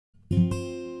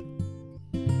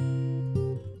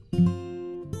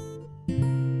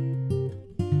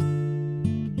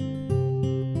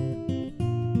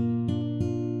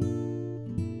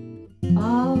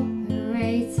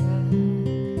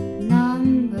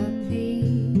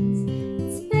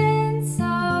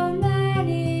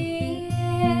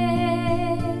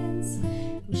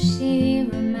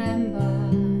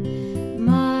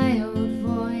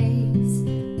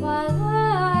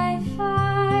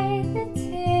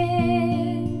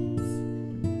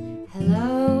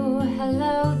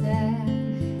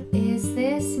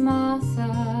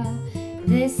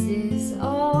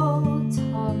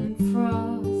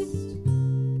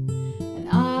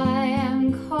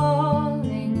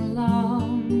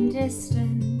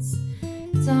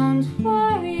Don't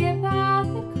worry about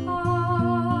the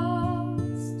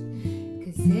cost,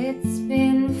 'cause it's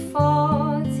been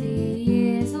 40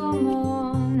 years or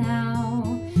more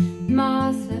now.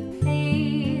 Martha,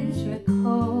 please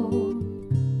recall.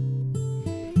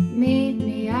 Meet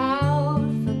me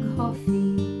out for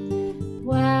coffee,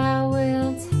 where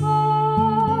we'll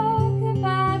talk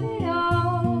about it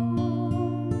all.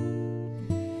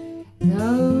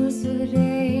 Those were the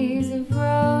days of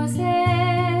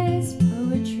roses,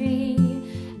 poetry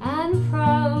and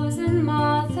prose, and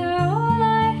Martha, all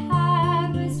I had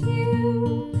was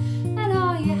you, and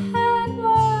all you had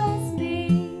was me.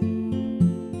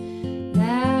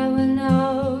 There were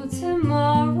no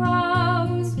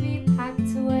tomorrows, we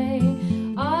packed away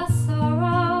our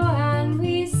sorrow and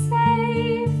we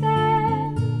saved them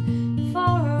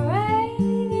for a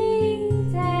rainy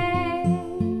day.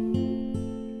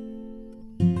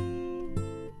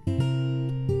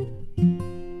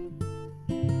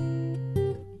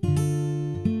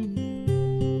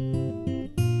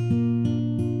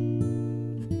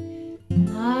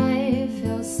 I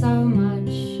feel so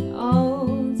much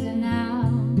older now,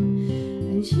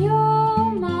 and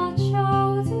you're much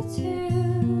older too.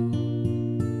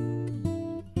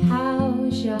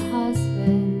 How's your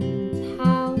husband?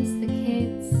 How's the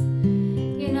kids?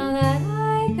 You know that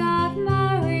I got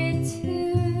married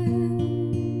too.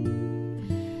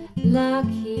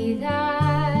 Lucky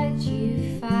that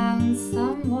you found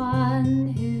someone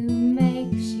who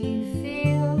makes you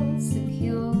feel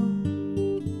secure.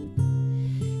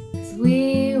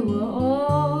 We were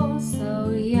all so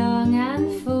young and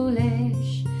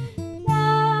foolish,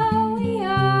 now we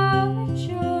are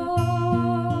mature.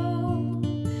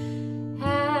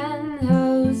 And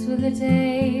those were the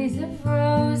days of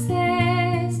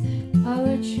roses,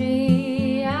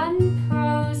 poetry and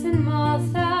prose, and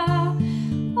Martha,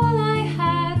 all I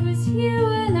had was you,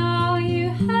 and all you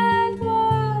had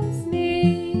was me.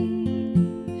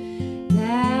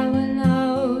 There were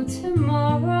no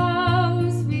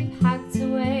tomorrows, we packed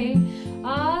away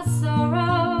our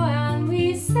sorrow and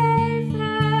we saved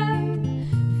them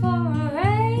for a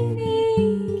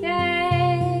rainy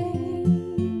day.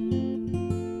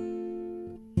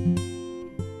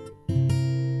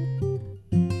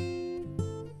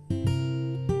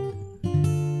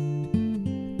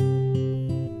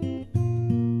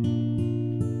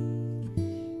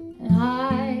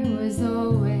 I was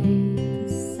always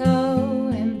so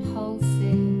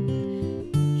impulsive,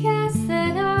 guess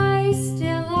that I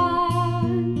still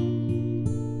am,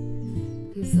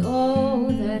 'cause all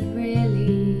that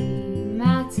really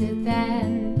mattered then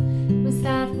was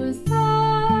I was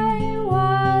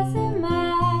a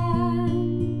man.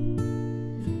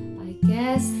 I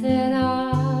guess that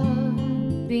our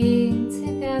being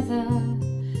together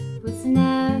was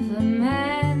never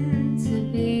meant to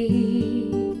be.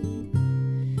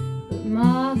 But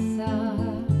Martha,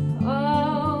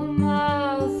 oh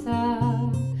Martha,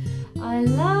 I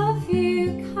love you,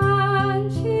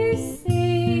 can't you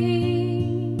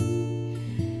see?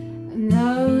 And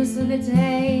those were the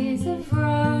days of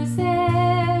roses,